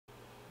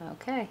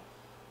Okay.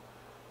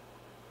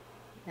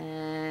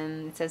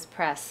 And it says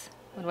press.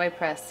 What do I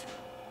press?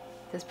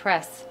 It says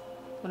press.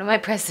 What am I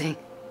pressing?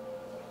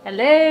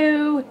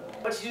 Hello?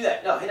 Why'd you do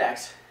that? No, hit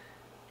X.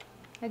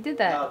 I did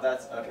that. No,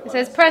 that's... Okay, it well,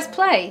 says press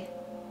play.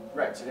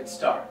 Right, so hit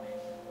start.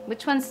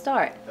 Which one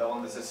start? The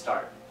one that says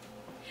start.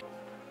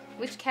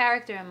 Which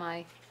character am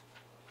I?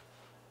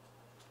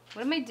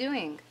 What am I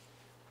doing?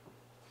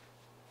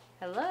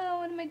 Hello?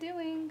 What am I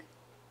doing?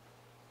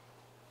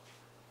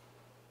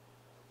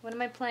 What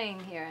am I playing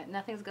here?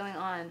 Nothing's going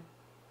on.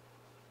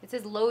 It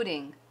says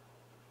loading.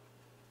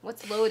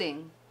 What's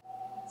loading?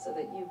 So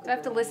that you do I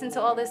have to listen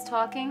to all this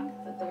talking?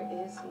 But there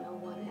is no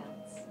one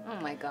else. Oh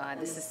my god,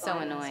 And this is so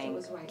annoying.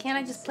 right Can't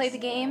I just play the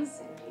game?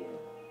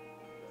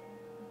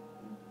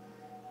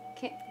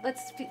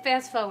 Let's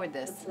fast forward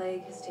this. The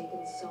plague has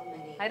taken so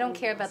many. I don't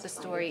care about the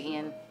story,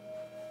 Ian.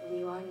 When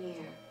you are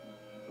near,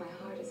 my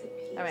heart is at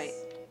peace. Alright,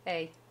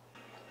 A.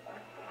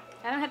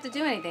 I don't have to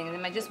do anything.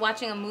 Am I just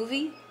watching a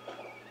movie?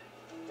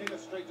 Take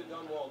us straight to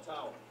Dunwall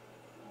Tower.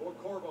 Lord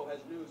Corvo has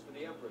news for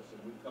the Empress,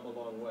 and we've come a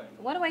long way.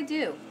 What do I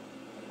do?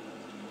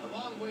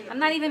 I'm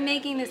not even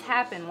making this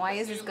happen. Why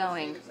is this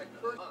going?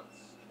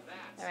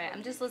 Alright,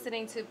 I'm just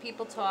listening to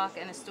people talk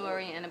and a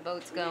story and a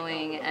boat's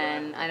going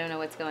and I don't know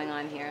what's going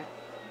on here.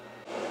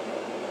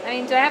 I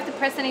mean, do I have to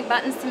press any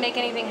buttons to make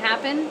anything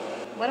happen?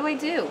 What do I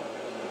do?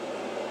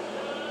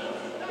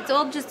 It's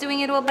all just doing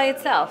it all by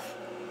itself.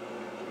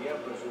 The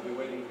Empress will be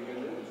waiting for your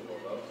news,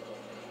 Corvo.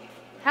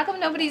 How come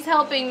nobody's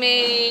helping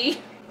me?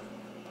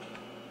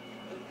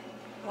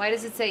 Why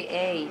does it say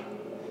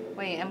A?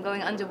 Wait, I'm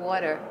going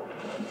underwater.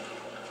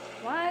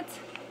 What?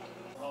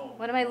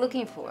 What am I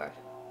looking for?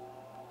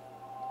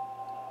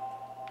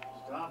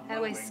 How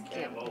do I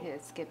skip? Here,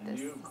 skip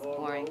this. It's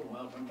boring.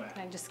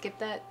 Can I just skip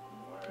that?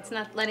 It's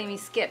not letting me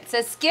skip. It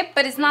says skip,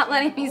 but it's not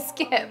letting me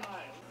skip.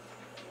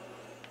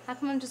 How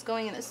come I'm just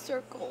going in a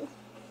circle?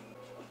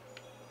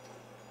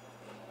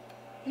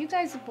 You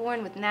guys are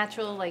born with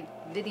natural,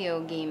 like,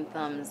 video game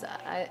thumbs.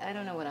 I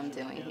don't know what I'm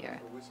doing here.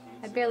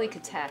 I barely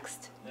could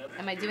text.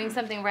 Am I doing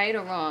something right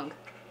or wrong?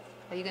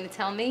 Are you going to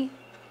tell me?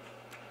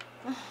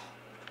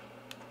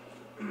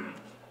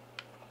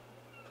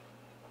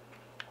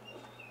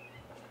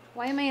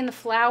 Why am I in the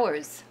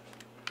flowers?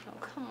 Oh,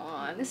 come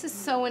on. This is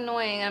so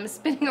annoying. I'm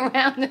spinning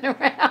around and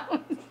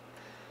around.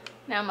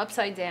 Now I'm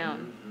upside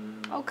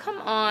down. Oh, come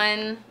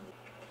on.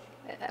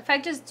 If I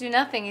just do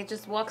nothing, it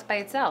just walks by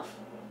itself.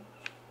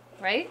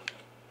 Right?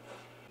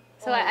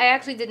 So I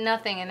actually did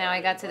nothing, and now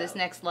I got to this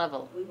next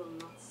level. We will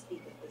not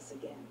speak of this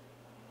again.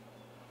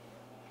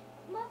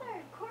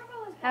 Mother,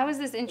 Corvo is How is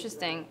this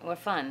interesting or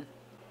fun?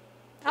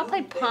 I'll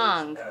play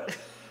Pong.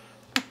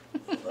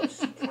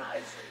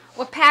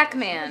 Or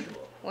Pac-Man.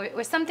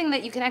 Or something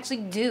that you can actually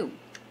do.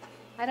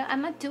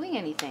 I'm not doing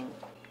anything.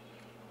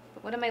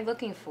 But what am I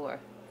looking for?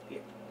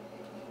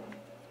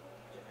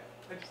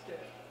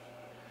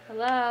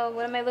 Hello?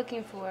 What am I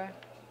looking for?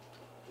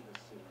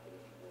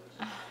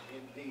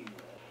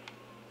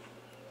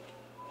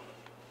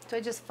 Do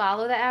I just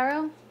follow the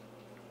arrow?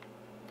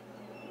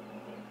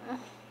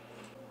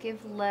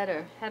 Give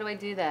letter. How do I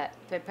do that?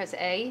 Do I press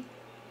A?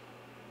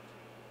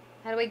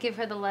 How do I give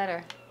her the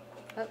letter?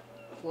 Oh,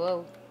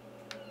 whoa.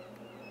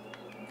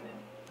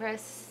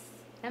 Press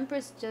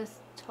Empress, just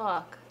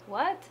talk.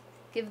 What?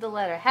 Give the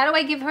letter. How do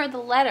I give her the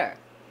letter?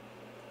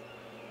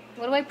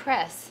 What do I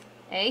press?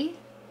 A?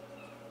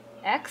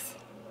 X?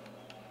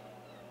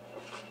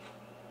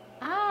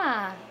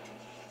 Ah.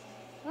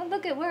 Oh,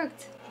 look, it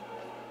worked.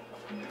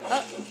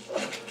 Oh.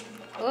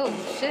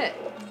 Oh, shit.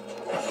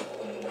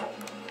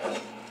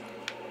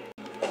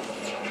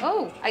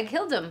 Oh, I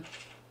killed him.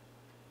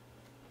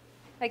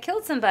 I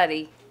killed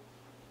somebody.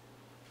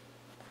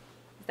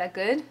 Is that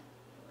good?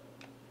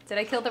 Did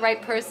I kill the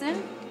right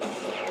person?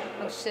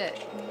 Oh, shit.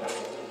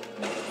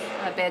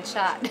 Not a bad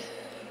shot.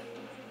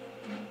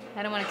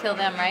 I don't want to kill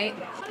them, right?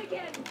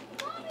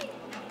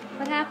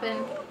 What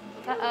happened?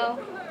 Uh-oh.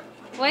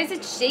 Why is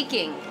it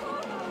shaking?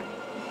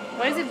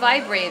 Why is it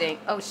vibrating?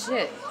 Oh,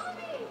 shit.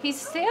 He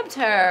stabbed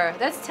her.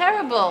 That's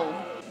terrible.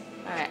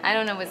 Alright, I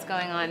don't know what's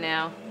going on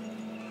now.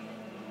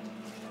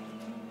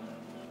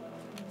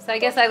 So I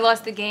guess I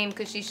lost the game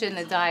because she shouldn't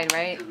have died,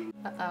 right?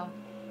 Uh-oh.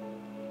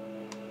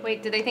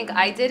 Wait, do they think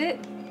I did it?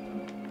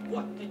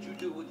 What did you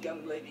do with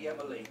young Lady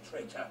Emily,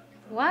 traitor?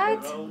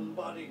 What? Your own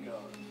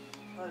bodyguard.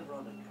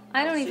 Ironic.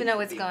 I don't even know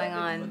what's going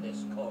on.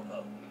 This,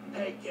 Corvo.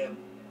 Take him.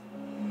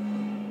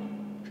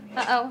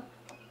 Uh-oh.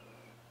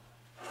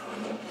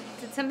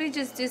 Did somebody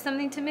just do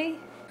something to me?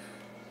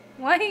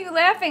 Why are you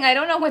laughing? I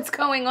don't know what's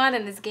going on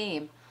in this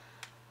game.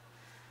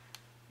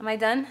 Am I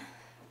done?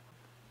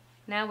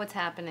 Now what's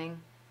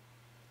happening?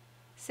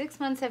 6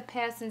 months have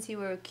passed since you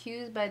were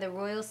accused by the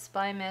royal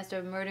spy master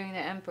of murdering the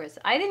Empress.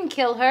 I didn't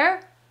kill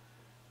her.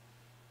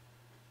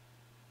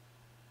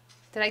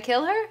 Did I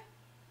kill her?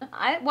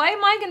 Why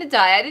am I going to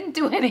die? I didn't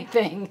do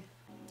anything.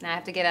 Now I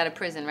have to get out of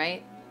prison,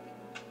 right?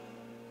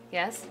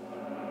 Yes?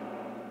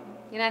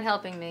 You're not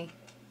helping me.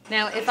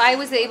 Now, if I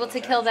was able to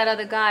kill that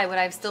other guy, would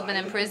I have still been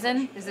in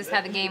prison? Is this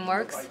how the game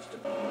works?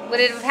 Would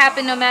it have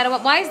happened no matter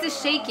what? Why is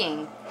this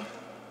shaking?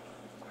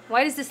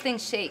 Why does this thing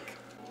shake?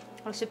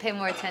 I should pay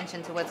more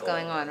attention to what's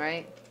going on,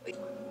 right?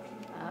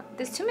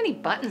 There's too many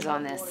buttons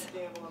on this.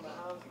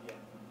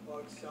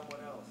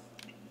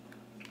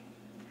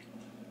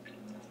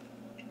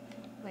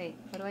 Wait,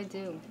 what do I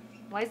do?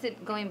 Why is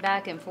it going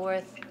back and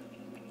forth?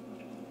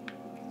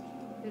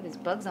 Ew, there's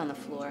bugs on the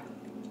floor.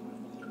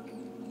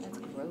 That's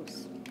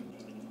gross.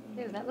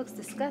 Ew, that looks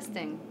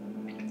disgusting.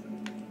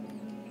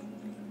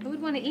 Who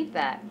would want to eat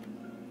that?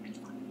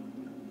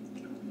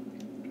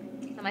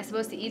 Am I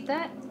supposed to eat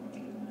that?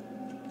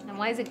 And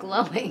why is it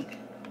glowing?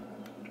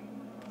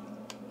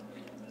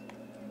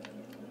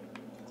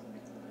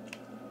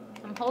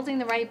 I'm holding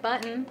the right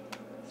button.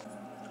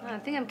 Oh, I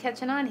think I'm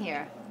catching on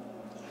here.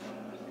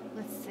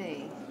 Let's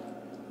see.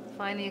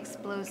 Find the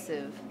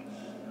explosive.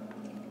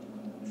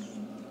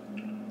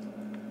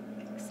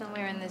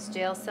 Somewhere in this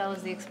jail cell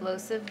is the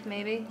explosive,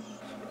 maybe?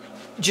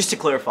 Just to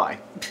clarify,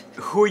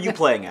 who are you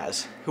playing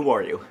as? Who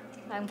are you?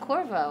 I'm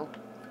Corvo.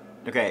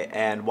 Okay,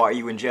 and why are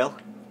you in jail?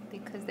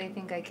 Because they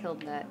think I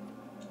killed that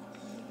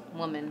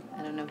woman.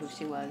 I don't know who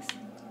she was,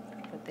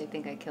 but they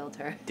think I killed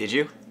her. Did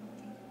you?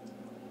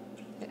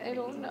 I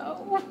don't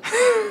know.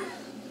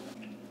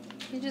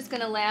 You're just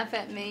gonna laugh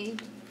at me.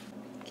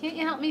 Can't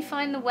you help me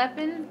find the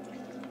weapon?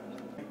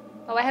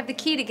 Oh, I have the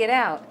key to get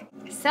out.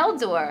 Cell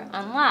door,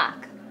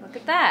 unlock. Look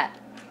at that.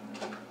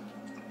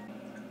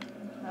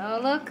 Oh,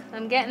 look,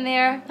 I'm getting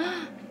there.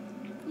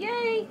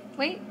 Yay!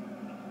 Wait.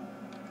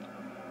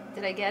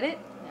 Did I get it?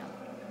 No.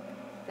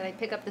 Did I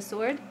pick up the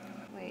sword?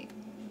 Wait.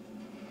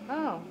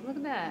 Oh, look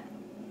at that.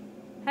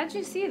 How did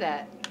you see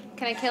that?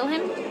 Can I kill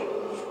him?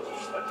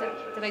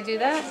 Did I do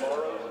that?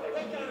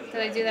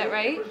 Did I do that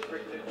right?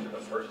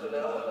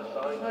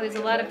 Oh, there's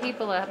a lot of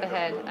people up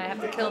ahead. I have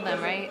to kill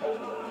them, right?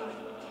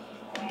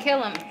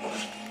 Kill him.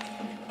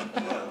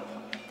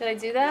 Did I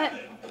do that?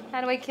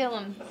 How do I kill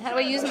him? How do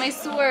I use my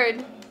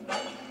sword?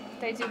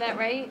 Did I do that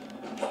right?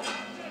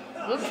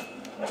 Whoops.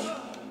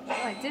 Oh,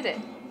 I did it.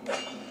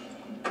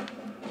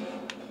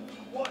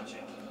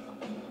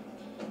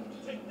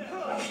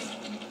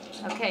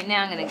 Okay,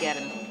 now I'm gonna get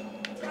him.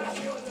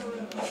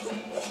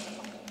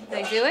 Did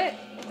I do it?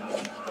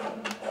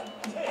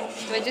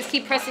 Do I just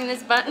keep pressing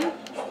this button?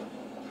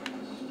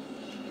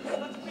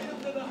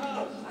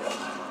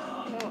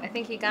 Oh, I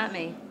think he got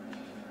me.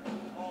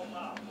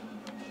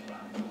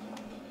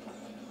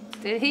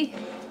 Did he?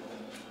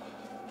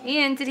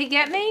 Ian, did he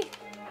get me?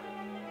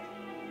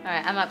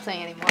 Alright, I'm not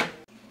playing anymore.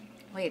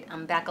 Wait,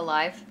 I'm back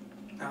alive?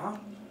 Uh-huh.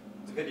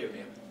 It's a video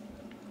game.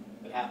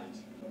 It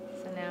happens.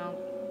 So now,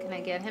 can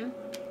I get him?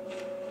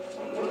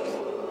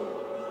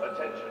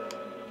 Attention.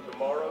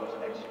 Tomorrow's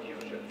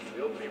execution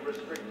will be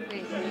restricted.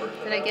 Wait,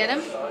 did I get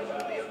him?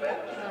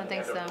 I don't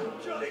think so.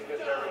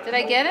 Did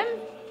I get him?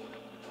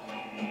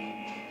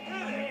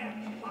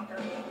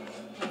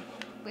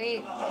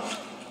 Wait,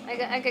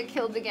 I got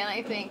killed again,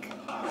 I think.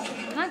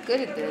 I'm not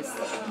good at this.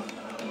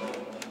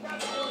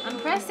 I'm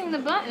pressing the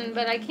button,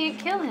 but I can't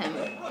kill him.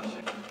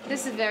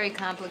 This is very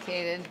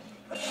complicated.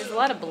 There's a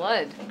lot of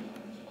blood.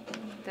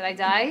 Did I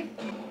die?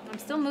 I'm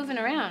still moving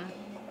around.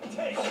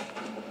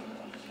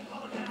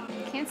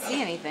 Can't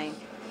see anything.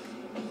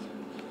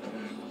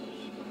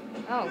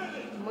 Oh,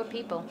 more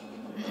people.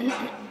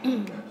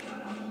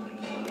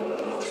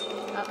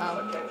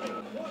 Uh-oh.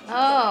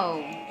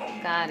 Oh,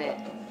 got it.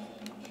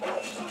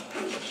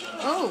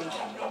 Oh,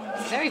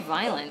 it's very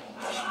violent.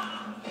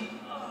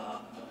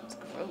 It's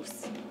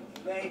gross.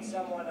 Made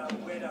someone a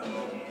widow.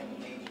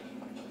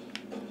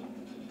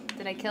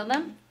 Did I kill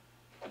them?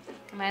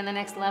 Am I on the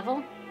next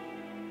level?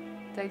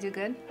 Did I do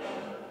good?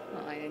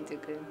 Oh, I didn't do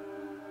good.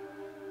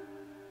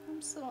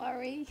 I'm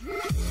sorry.